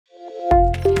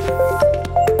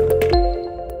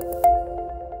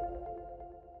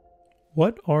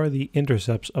What are the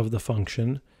intercepts of the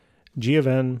function g of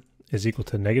n is equal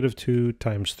to -2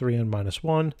 times 3n minus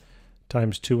 1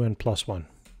 times 2n plus 1?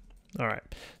 All right,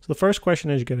 so the first question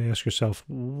is you got to ask yourself,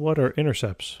 what are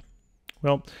intercepts?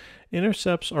 Well,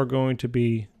 intercepts are going to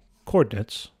be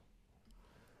coordinates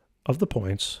of the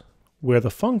points where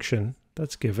the function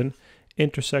that's given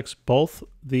intersects both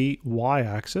the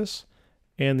y-axis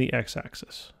and the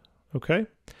x-axis, okay?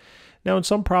 Now, in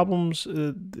some problems,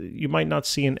 you might not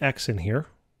see an x in here,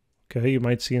 okay? You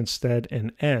might see instead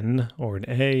an n or an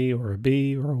a or a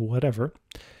b or whatever.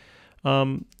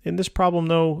 In this problem,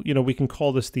 though, we can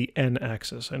call this the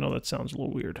n-axis. I know that sounds a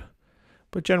little weird,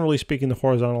 but generally speaking, the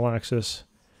horizontal axis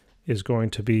is going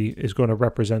to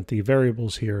represent the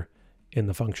variables here in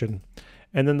the function.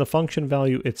 And then the function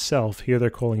value itself, here they're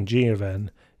calling g of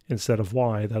n instead of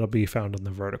y, that'll be found on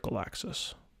the vertical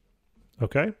axis.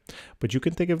 Okay? But you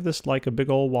can think of this like a big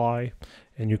old Y,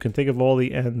 and you can think of all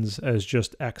the n's as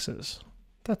just x's.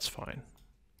 That's fine.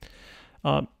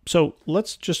 So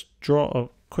let's just draw a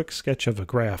quick sketch of a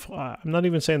graph. I'm not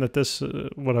even saying that this,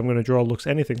 what I'm going to draw looks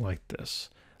anything like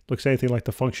this. Looks anything like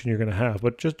the function you're going to have,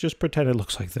 but just pretend it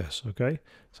looks like this, okay?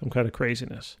 Some kind of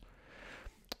craziness.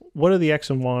 What are the x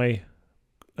and y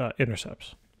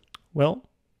intercepts? Well,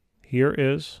 here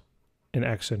is an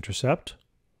x-intercept,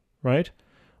 right?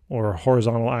 Or a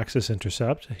horizontal axis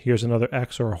intercept. Here's another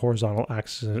x or a horizontal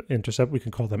axis intercept. We can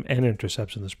call them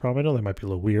n-intercepts in this problem. I know they might be a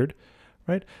little weird,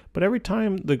 right? But every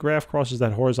time the graph crosses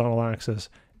that horizontal axis,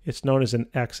 it's known as an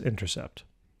x-intercept,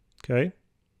 okay?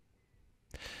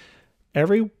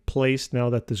 Every place now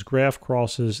that this graph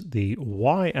crosses the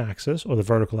y-axis or the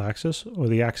vertical axis or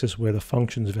the axis where the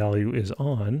function's value is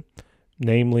on,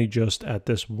 namely just at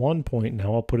this one point,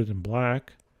 now I'll put it in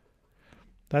black,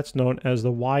 that's known as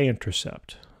the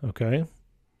y-intercept, okay?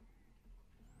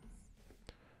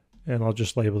 And I'll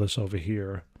just label this over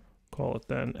here, call it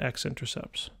then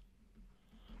x-intercepts.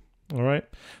 All right,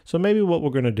 so maybe what we're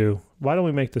going to do, why don't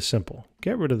we make this simple?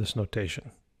 Get rid of this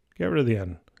notation. Get rid of the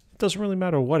n. It doesn't really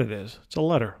matter what it is. It's a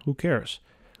letter. Who cares?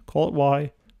 Call it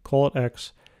y, call it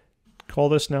x, call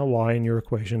this now y in your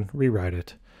equation, rewrite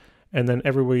it. And then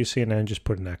everywhere you see an n, just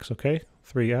put an x, okay?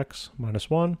 3x minus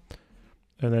 1,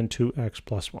 and then 2x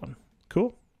plus 1.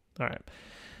 Cool? All right.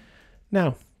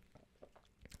 Now,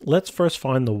 let's first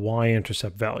find the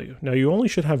y-intercept value. Now, you only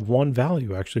should have one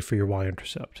value, actually, for your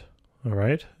y-intercept. All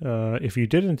right? If you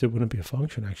didn't, it wouldn't be a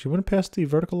function, actually. It wouldn't pass the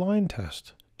vertical line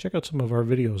test. Check out some of our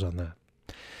videos on that.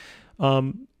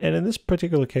 And in this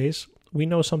particular case, we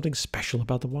know something special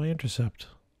about the y-intercept,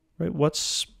 right? What's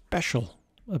special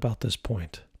about this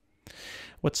point?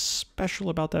 What's special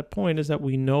about that point is that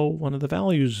we know one of the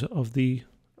values of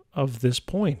this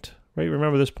point, right?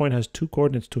 Remember, this point has two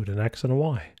coordinates to it, an x and a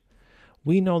y.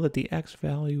 We know that the x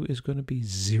value is going to be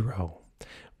 0.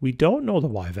 We don't know the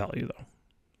y value, though,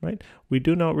 right? We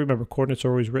do know, remember, coordinates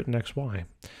are always written x, y.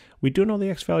 We do know the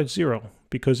x value is 0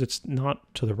 because it's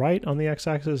not to the right on the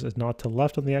x-axis, it's not to the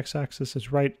left on the x-axis,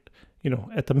 it's right,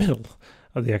 at the middle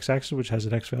of the x-axis, which has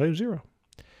an x value of 0.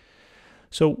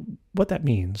 So what that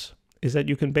means is that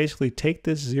you can basically take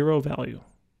this 0 value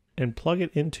and plug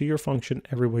it into your function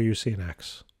everywhere you see an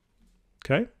x,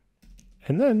 okay?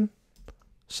 And then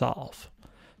solve.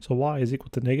 So y is equal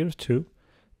to -2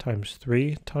 times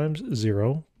 3 times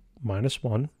 0 minus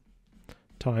 1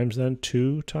 times then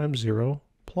 2 times 0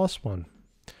 plus 1.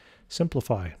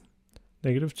 Simplify.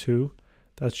 -2,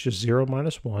 that's just 0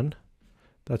 minus 1.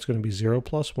 That's going to be 0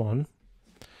 plus 1.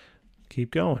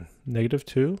 Keep going.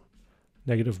 -2,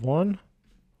 -1,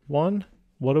 1.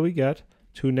 What do we get?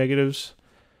 2 negatives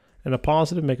and a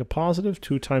positive make a positive.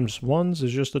 2 times 1s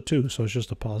is just a 2, so it's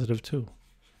just a positive 2.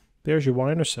 There's your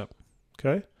y-intercept,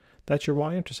 okay? That's your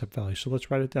y-intercept value. So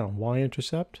let's write it down.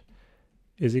 Y-intercept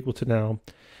is equal to now,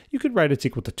 you could write it's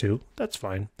equal to 2. That's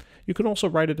fine. You can also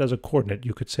write it as a coordinate.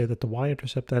 You could say that the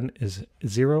y-intercept then is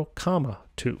 0,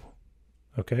 2.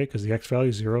 Okay, because the x value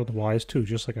is 0, the y is 2,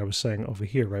 just like I was saying over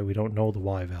here, right? We don't know the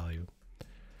y value.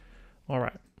 All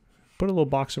right. Put a little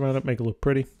box around it, make it look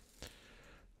pretty.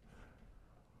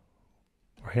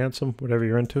 Or handsome, whatever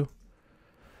you're into.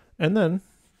 And then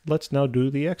let's now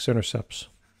do the x-intercepts.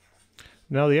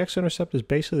 Now the x-intercept is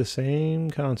basically the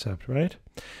same concept, right?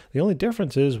 The only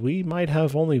difference is we might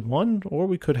have only one, or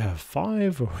we could have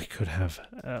 5, or we could have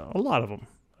a lot of them,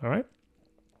 all right?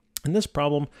 In this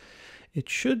problem, it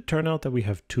should turn out that we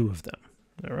have 2 of them,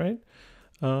 all right?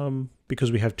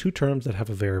 Because we have 2 terms that have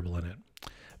a variable in it.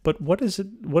 But what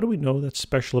do we know that's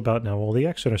special about now all the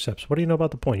x-intercepts? What do you know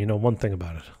about the point? You know one thing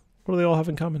about it. What do they all have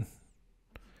in common?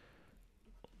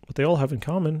 What they all have in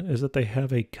common is that they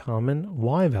have a common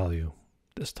y value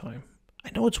this time.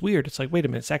 I know it's weird. It's like, wait a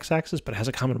minute, it's x-axis, but it has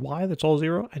a common y that's all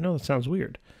 0? I know that sounds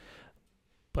weird,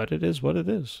 but it is what it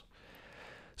is.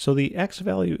 So the x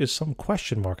value is some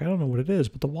question mark. I don't know what it is,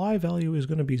 but the y value is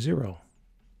going to be 0.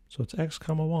 So it's x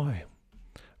comma y,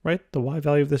 right? The y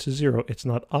value of this is 0. It's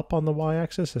not up on the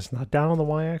y-axis. It's not down on the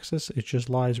y-axis. It just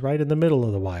lies right in the middle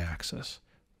of the y-axis.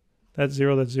 That's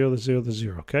 0, that's 0, that's 0, that's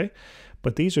 0, okay?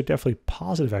 But these are definitely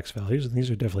positive x values, and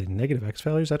these are definitely negative x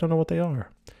values. I don't know what they are,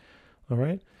 all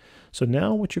right? So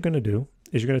now what you're going to do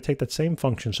is you're going to take that same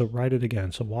function, so write it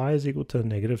again. So y is equal to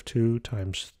negative 2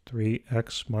 times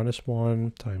 3x minus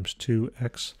 1 times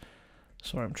 2x.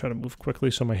 Sorry, I'm trying to move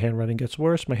quickly so my handwriting gets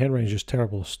worse. My handwriting is just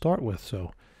terrible to start with,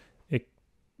 so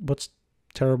what's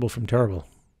terrible from terrible?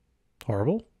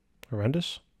 Horrible?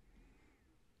 Horrendous?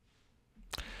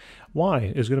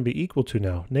 Y is going to be equal to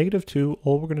now negative 2.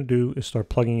 All we're going to do is start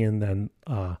plugging in then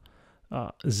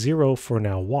 0 for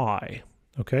now y.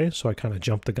 Okay, so I kind of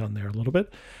jumped the gun there a little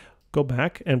bit. Go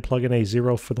back and plug in a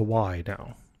 0 for the y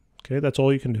now. Okay, that's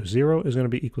all you can do. 0 is going to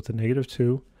be equal to negative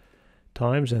 2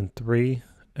 times and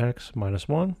 3x minus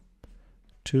 1,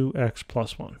 2x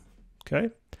plus 1.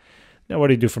 Okay, now what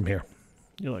do you do from here?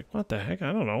 You're like, what the heck?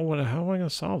 I don't know. How am I going to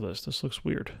solve this? This looks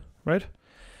weird, right?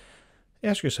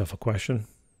 Ask yourself a question.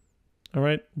 All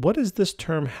right, what does this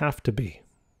term have to be?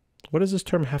 What does this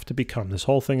term have to become, this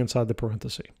whole thing inside the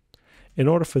parenthesis, in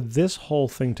order for this whole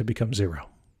thing to become 0?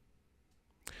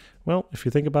 Well, if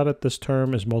you think about it, this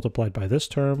term is multiplied by this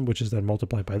term, which is then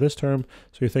multiplied by this term.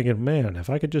 So you're thinking, man, if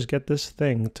I could just get this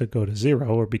thing to go to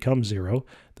 0 or become 0,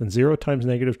 then 0 times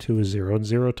negative 2 is 0, and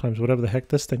 0 times whatever the heck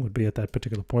this thing would be at that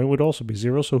particular point would also be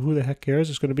 0. So who the heck cares?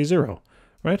 It's going to be 0,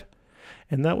 right?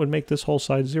 And that would make this whole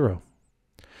side 0.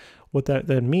 What that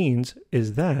then means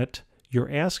is that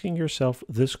you're asking yourself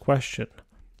this question: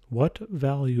 what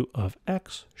value of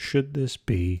x should this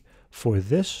be for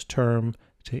this term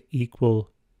to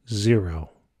equal 0?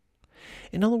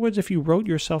 In other words, if you wrote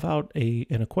yourself out an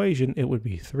equation, it would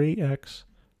be 3x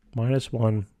minus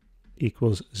 1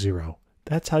 equals 0.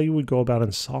 That's how you would go about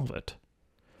and solve it.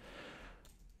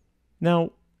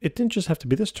 Now, it didn't just have to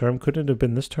be this term. Couldn't it have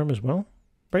been this term as well?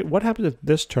 Right? What happens if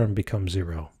this term becomes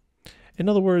 0? In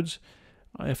other words,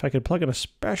 if I could plug in a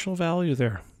special value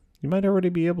there, you might already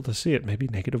be able to see it, maybe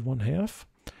negative 1/2,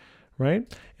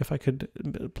 right? If I could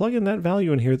plug in that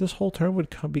value in here, this whole term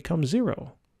would become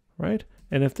 0, right?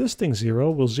 And if this thing's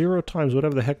 0, well, 0 times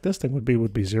whatever the heck this thing would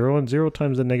be 0, and 0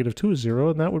 times the negative 2 is 0,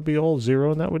 and that would be all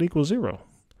 0, and that would equal 0.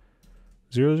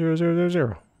 0, 0, 0, 0,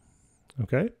 0,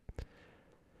 okay?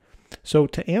 So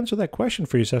to answer that question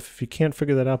for yourself, if you can't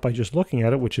figure that out by just looking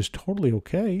at it, which is totally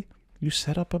okay, you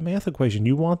set up a math equation.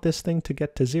 You want this thing to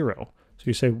get to 0. So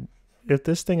you say,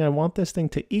 I want this thing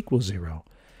to equal 0.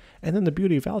 And then the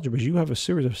beauty of algebra is you have a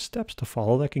series of steps to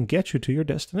follow that can get you to your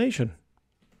destination.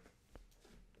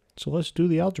 So let's do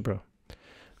the algebra.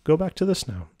 Go back to this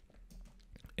now.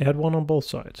 Add 1 on both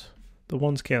sides. The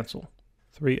 1's cancel.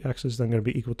 3x is then going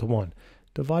to be equal to 1.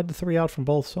 Divide the 3 out from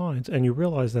both sides, and you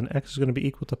realize then x is going to be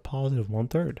equal to positive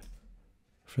 1/3.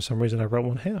 For some reason, I wrote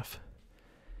 1/2.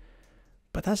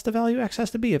 But that's the value x has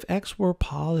to be. If x were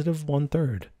positive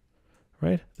 1/3,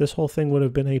 right? This whole thing would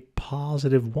have been a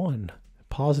positive 1.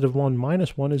 Positive 1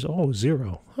 minus 1 is,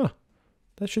 0. Huh.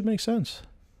 That should make sense.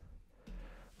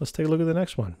 Let's take a look at the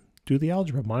next one. Do the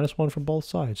algebra. Minus 1 from both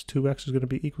sides. 2x is going to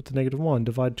be equal to negative 1.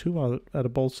 Divide 2 out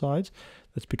of both sides.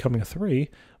 That's becoming a 3,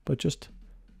 but just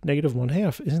negative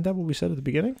 1/2. Isn't that what we said at the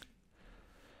beginning?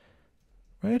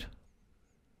 Right?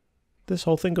 This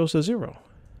whole thing goes to 0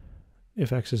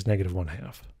 if x is negative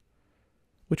 1/2,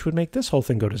 which would make this whole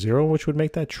thing go to 0, which would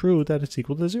make that true that it's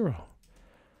equal to 0.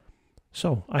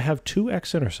 So I have two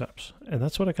x-intercepts, and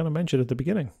that's what I kind of mentioned at the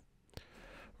beginning.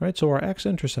 Right, so our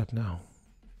x-intercept now,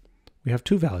 we have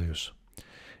two values.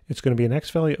 It's going to be an x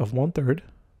value of 1/3,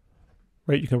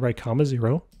 right? You can write comma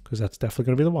 0, because that's definitely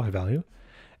going to be the y value.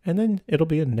 And then it'll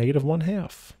be a negative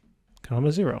 1/2,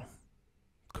 comma 0.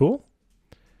 Cool?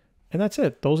 And that's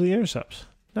it. Those are the intercepts.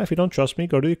 Now, if you don't trust me,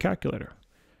 go to your calculator.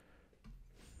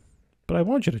 But I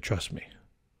want you to trust me.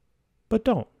 But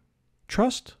don't.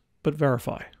 Trust, but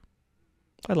verify.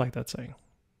 I like that saying.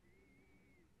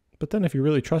 But then if you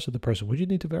really trusted the person, would you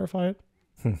need to verify it?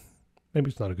 Maybe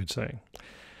it's not a good saying.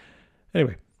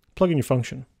 Anyway, plug in your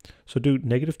function. So do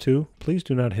 -2. Please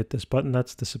do not hit this button.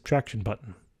 That's the subtraction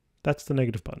button. That's the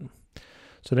negative button.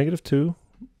 So -2,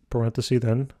 parenthesis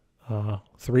then,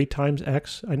 3 times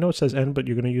x. I know it says n, but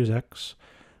you're going to use x.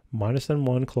 Minus then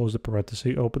 1, close the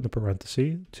parenthesis, open the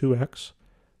parenthesis, 2x,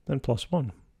 then plus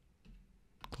 1.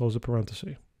 Close the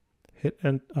parenthesis.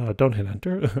 Don't hit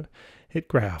enter. Hit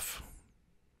graph.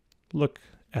 Look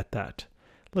at that.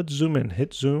 Let's zoom in.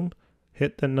 Hit zoom.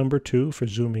 hit the number 2 for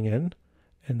zooming in,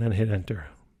 and then hit enter.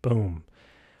 Boom.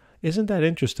 Isn't that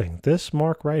interesting? This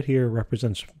mark right here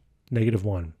represents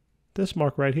 -1. This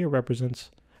mark right here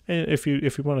represents, and if you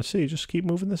want to see, just keep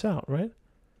moving this out, right?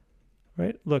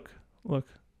 Right? Look,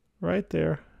 right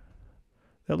there.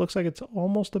 That looks like it's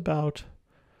almost about,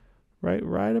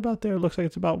 right about there. It looks like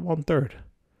it's about 1/3.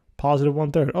 Positive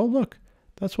 1/3. Oh, look,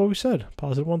 that's what we said.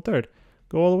 Positive 1/3.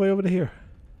 Go all the way over to here.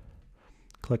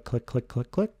 Click, click, click,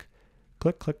 click, click.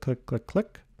 Click, click, click, click,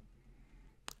 click.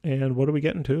 And what are we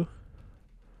getting to?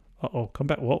 Uh-oh, come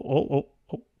back. Whoa,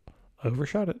 oh. I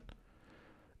overshot it.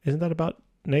 Isn't that about,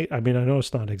 I mean, I know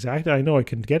it's not exact. I know I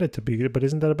can get it to be, but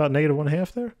isn't that about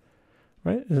 -1/2 there?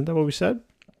 Right? Isn't that what we said?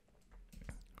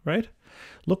 Right?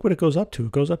 Look what it goes up to.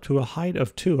 It goes up to a height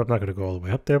of 2. I'm not going to go all the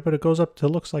way up there, but it goes up to,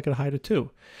 looks like a height of 2.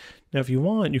 Now, if you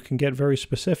want, you can get very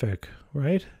specific,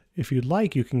 right? If you'd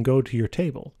like, you can go to your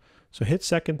table. So hit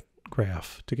second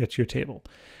graph to get to your table.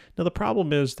 Now, the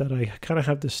problem is that I kind of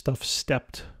have this stuff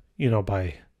stepped,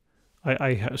 by,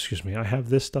 I have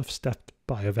this stuff stepped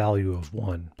by a value of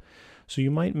 1. So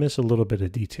you might miss a little bit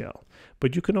of detail,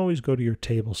 but you can always go to your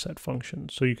table set function.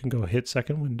 So you can go hit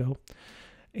second window,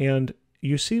 and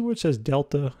you see where it says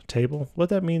delta table? What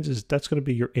that means is that's going to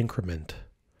be your increment.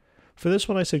 For this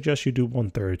one, I suggest you do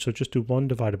 1/3. So just do 1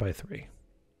 divided by 3.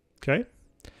 Okay?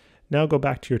 Now go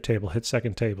back to your table, hit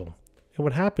second table. And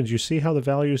what happens, you see how the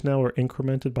values now are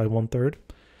incremented by 1/3?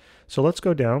 So let's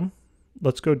go down.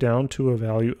 Let's go down to a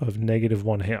value of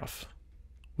 -1/2,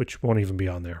 which won't even be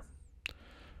on there.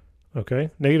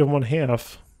 Okay?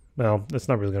 -1/2, well, that's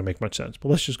not really going to make much sense, but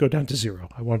let's just go down to 0.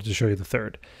 I wanted to show you the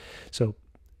third. So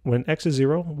when x is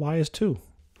 0, y is 2.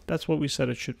 That's what we said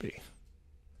it should be.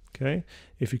 Okay?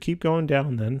 If you keep going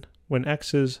down then, when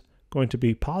x is going to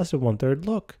be positive 1/3,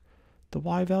 look, the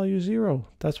y value is 0.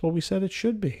 That's what we said it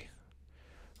should be.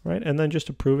 Right? And then just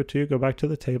to prove it to you, go back to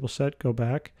the table set, go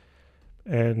back,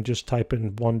 and just type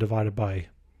in 1 divided by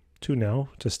 2 now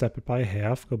to step it by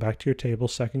 1/2. Go back to your table,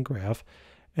 second graph,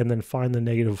 and then find the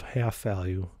 -1/2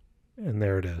 value. And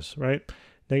there it is, right?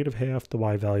 -1/2, the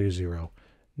y value is 0.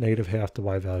 -1/2, the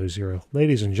y value is 0.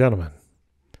 Ladies and gentlemen,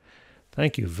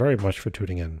 thank you very much for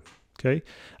tuning in. Okay?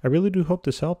 I really do hope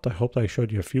this helped. I hope I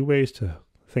showed you a few ways to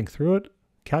think through it,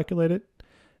 calculate it,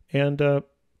 and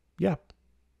yeah,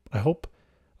 I hope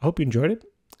you enjoyed it,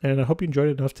 and I hope you enjoyed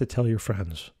it enough to tell your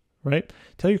friends, right?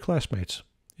 Tell your classmates.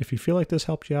 If you feel like this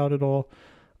helped you out at all,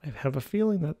 I have a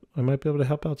feeling that I might be able to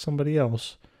help out somebody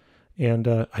else, and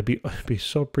I'd be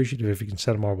so appreciative if you can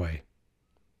send them our way.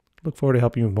 Look forward to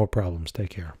helping you with more problems.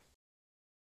 Take care.